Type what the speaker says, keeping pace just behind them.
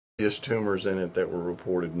tumors in it that were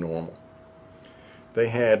reported normal. They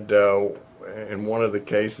had, in one of the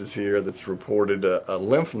cases here that's reported, a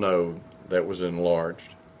lymph node that was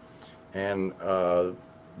enlarged. And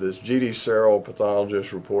this GD Searle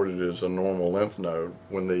pathologist reported it as a normal lymph node.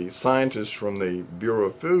 When the scientists from the Bureau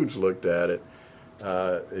of Foods looked at it,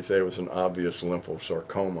 they said it was an obvious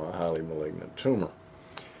lymphosarcoma, a highly malignant tumor.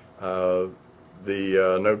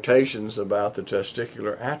 The notations about the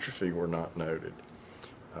testicular atrophy were not noted.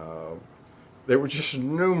 There were just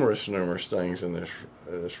numerous things in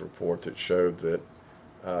this report that showed that,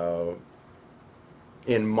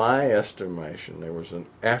 in my estimation, there was an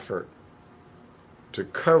effort to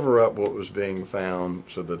cover up what was being found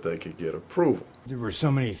so that they could get approval. There were so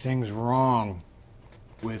many things wrong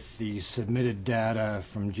with the submitted data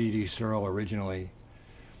from GD Searle originally.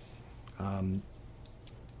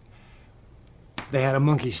 They had a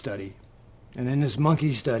monkey study, and in this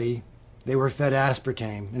monkey study they were fed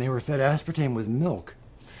aspartame, and they were fed aspartame with milk.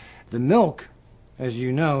 The milk, as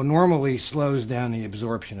you know, normally slows down the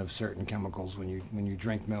absorption of certain chemicals when you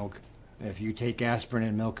drink milk. If you take aspirin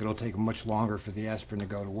in milk, it'll take much longer for the aspirin to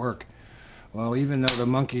go to work. Well, even though the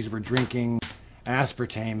monkeys were drinking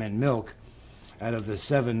aspartame and milk, out of the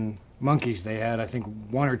 7 monkeys they had, I think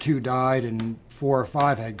 1 or 2 died and 4 or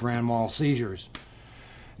 5 had grand mal seizures.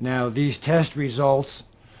 Now, these test results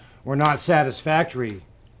were not satisfactory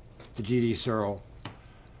to GD Searle.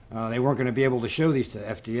 They weren't going to be able to show these to the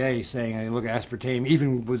FDA, saying, hey, look, aspartame,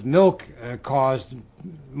 even with milk, caused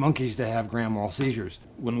monkeys to have grand mal seizures.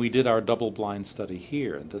 When we did our double-blind study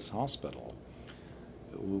here in this hospital,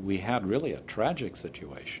 we had really a tragic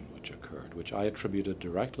situation which occurred, which I attributed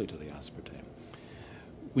directly to the aspartame.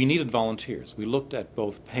 We needed volunteers. We looked at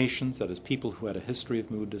both patients, that is, people who had a history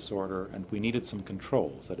of mood disorder, and we needed some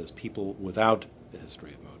controls, that is, people without a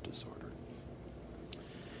history of mood disorder.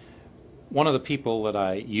 One of the people that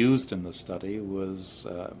I used in the study was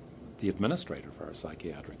the administrator for our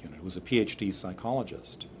psychiatric unit, who was a PhD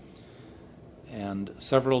psychologist. And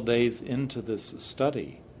several days into this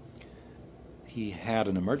study, he had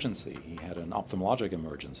an emergency. He had an ophthalmologic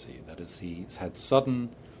emergency. That is, he had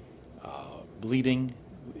sudden bleeding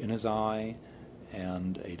in his eye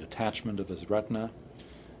and a detachment of his retina.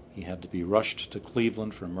 He had to be rushed to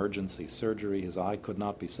Cleveland for emergency surgery. His eye could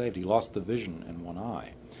not be saved. He lost the vision in one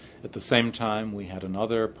eye. At the same time, we had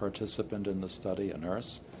another participant in the study, a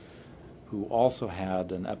nurse, who also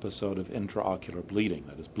had an episode of intraocular bleeding,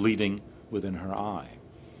 that is, bleeding within her eye.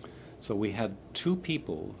 So we had 2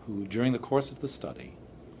 people who, during the course of the study,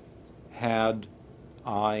 had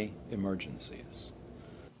eye emergencies.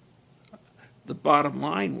 The bottom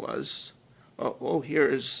line was, here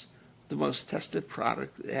is the most tested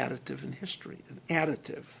product, additive in history, an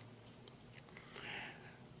additive.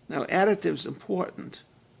 Now, additive's important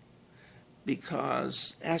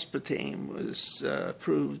because aspartame was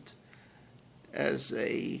approved as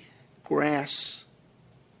a GRAS,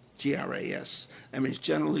 G-R-A-S, I mean, it's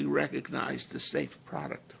generally recognized as safe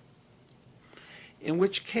product. In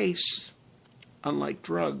which case, unlike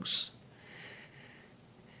drugs,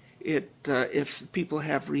 if people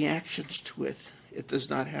have reactions to it, it does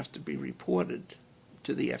not have to be reported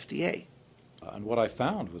to the FDA. And what I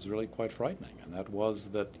found was really quite frightening, and that was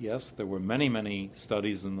that, yes, there were many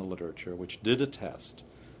studies in the literature which did attest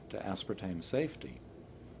to aspartame safety,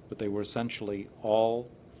 but they were essentially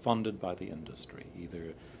all funded by the industry,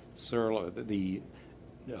 either the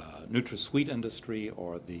NutraSweet industry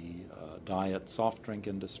or the diet soft drink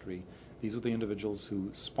industry. These were the individuals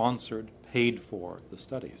who sponsored, paid for the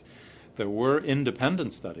studies. There were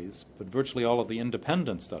independent studies, but virtually all of the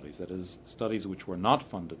independent studies, that is, studies which were not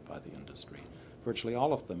funded by the industry, virtually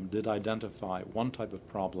all of them did identify one type of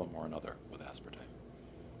problem or another with aspartame.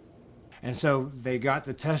 And so they got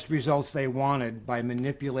the test results they wanted by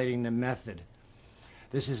manipulating the method.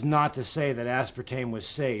 This is not to say that aspartame was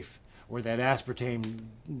safe or that aspartame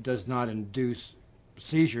does not induce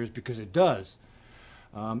seizures, because it does.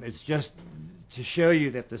 It's just to show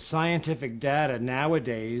you that the scientific data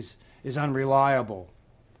nowadays is unreliable.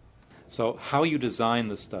 So how you design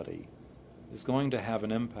the study is going to have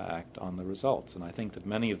an impact on the results, and I think that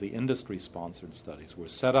many of the industry-sponsored studies were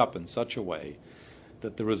set up in such a way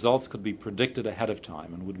that the results could be predicted ahead of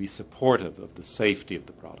time and would be supportive of the safety of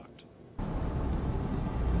the product.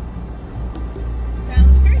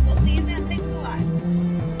 Sounds great. We'll see you then. Thanks a lot.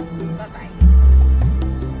 Bye-bye.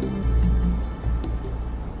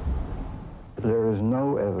 There is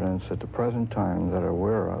no evidence at the present time that I'm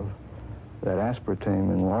aware of that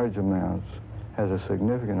aspartame in large amounts has a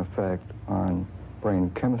significant effect on brain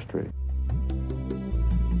chemistry.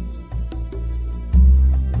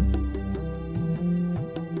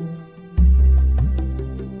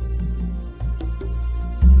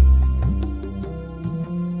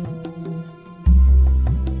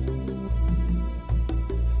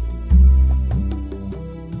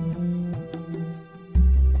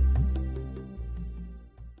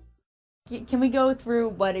 Can we go through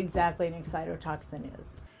what exactly an excitotoxin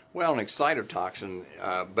is? Well, an excitotoxin,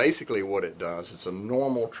 basically what it does, it's a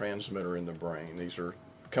normal transmitter in the brain. These are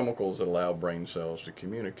chemicals that allow brain cells to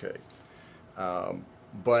communicate.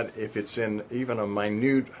 But if it's in even a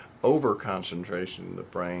minute overconcentration in the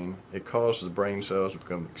brain, it causes the brain cells to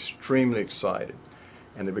become extremely excited.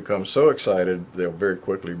 And they become so excited, they'll very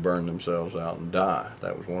quickly burn themselves out and die.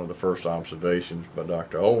 That was one of the first observations by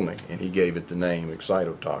Dr. Olney, and he gave it the name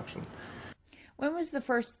excitotoxin. When was the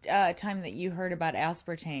first time that you heard about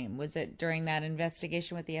aspartame? Was it during that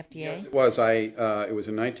investigation with the FDA? Yes, it was. It was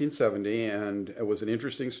in 1970, and it was an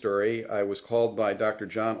interesting story. I was called by Dr.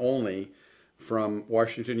 John Olney from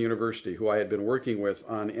Washington University, who I had been working with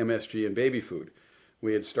on MSG and baby food.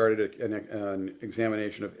 We had started an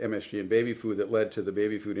examination of MSG and baby food that led to the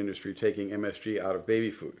baby food industry taking MSG out of baby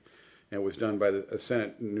food. And it was done by the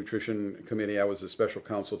Senate Nutrition Committee. I was the special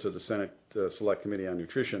counsel to the Senate Select Committee on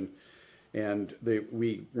Nutrition. And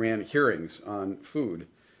we ran hearings on food.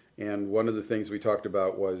 And one of the things we talked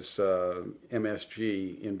about was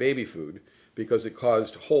MSG in baby food, because it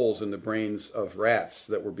caused holes in the brains of rats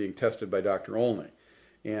that were being tested by Dr. Olney.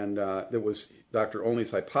 And it was Dr.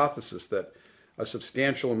 Olney's hypothesis that a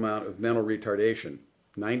substantial amount of mental retardation,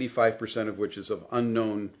 95% of which is of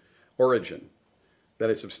unknown origin, that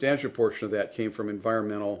a substantial portion of that came from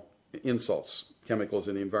environmental insults, chemicals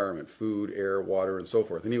in the environment, food, air, water, and so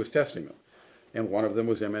forth. And he was testing them. And one of them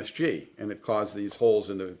was MSG, and it caused these holes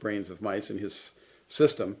in the brains of mice in his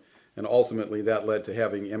system, and ultimately that led to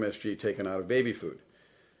having MSG taken out of baby food.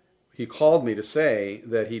 He called me to say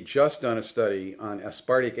that he'd just done a study on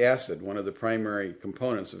aspartic acid, one of the primary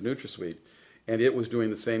components of NutraSweet, and it was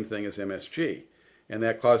doing the same thing as MSG. And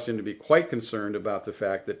that caused him to be quite concerned about the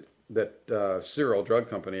fact that Cyril Drug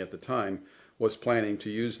Company at the time was planning to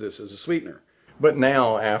use this as a sweetener. But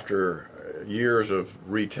now, after years of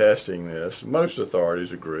retesting this, most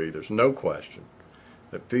authorities agree, there's no question,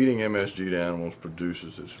 that feeding MSG to animals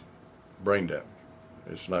produces this brain damage.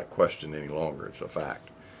 It's not questioned any longer, it's a fact.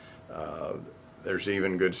 There's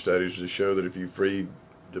even good studies to show that if you feed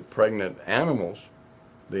the pregnant animals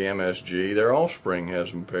the MSG, their offspring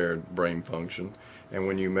has impaired brain function. And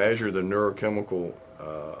when you measure the neurochemical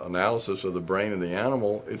analysis of the brain of the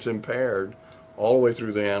animal, it's impaired all the way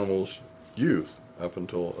through the animal's youth up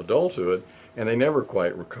until adulthood, and they never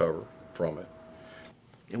quite recover from it.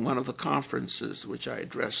 In one of the conferences which I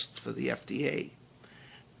addressed for the FDA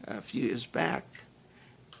a few years back,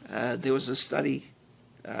 there was a study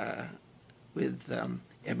with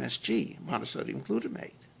MSG, monosodium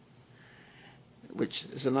glutamate, which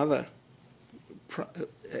is another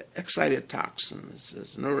excitotoxin,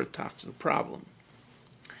 it's a neurotoxin problem.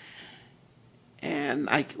 And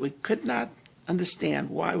we could not understand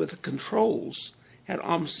why with the controls had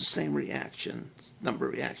almost the same number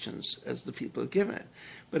of reactions as the people had given it.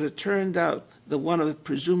 But it turned out that one of the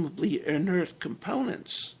presumably inert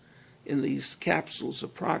components in these capsules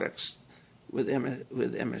of products with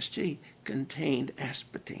MSG contained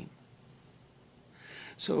aspartame.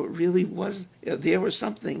 So it really was, there was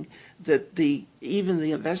something that even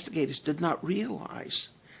the investigators did not realize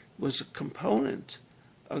was a component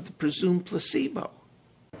of the presumed placebo.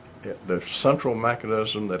 The central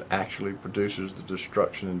mechanism that actually produces the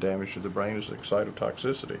destruction and damage to the brain is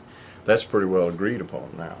excitotoxicity. That's pretty well agreed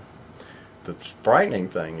upon now. The frightening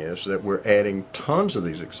thing is that we're adding tons of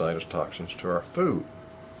these excitotoxins to our food,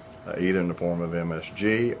 either in the form of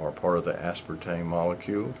MSG or part of the aspartame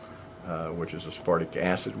molecule, which is aspartic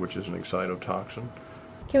acid, which is an excitotoxin.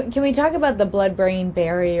 Can we talk about the blood-brain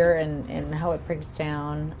barrier and how it breaks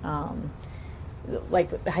down? Like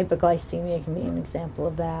hypoglycemia can be an example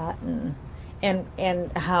of that, and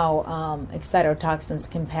how excitotoxins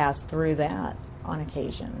can pass through that on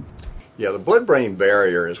occasion. Yeah, the blood-brain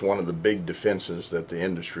barrier is one of the big defenses that the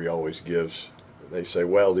industry always gives. They say,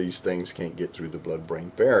 well, these things can't get through the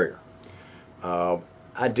blood-brain barrier.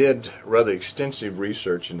 I did rather extensive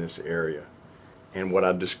research in this area, and what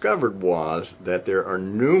I discovered was that there are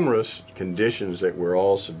numerous conditions that we're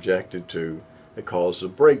all subjected to that cause a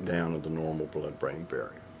breakdown of the normal blood-brain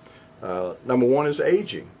barrier. Number one is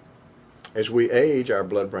aging. As we age, our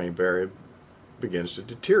blood-brain barrier begins to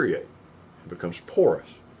deteriorate. It becomes porous,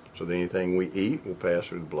 so that anything we eat will pass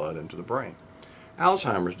through the blood into the brain.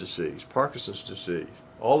 Alzheimer's disease, Parkinson's disease,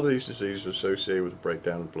 all of these diseases are associated with a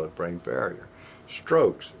breakdown of the blood-brain barrier.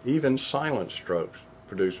 Strokes, even silent strokes,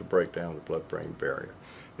 produce a breakdown of the blood-brain barrier.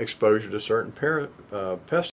 Exposure to certain pesticides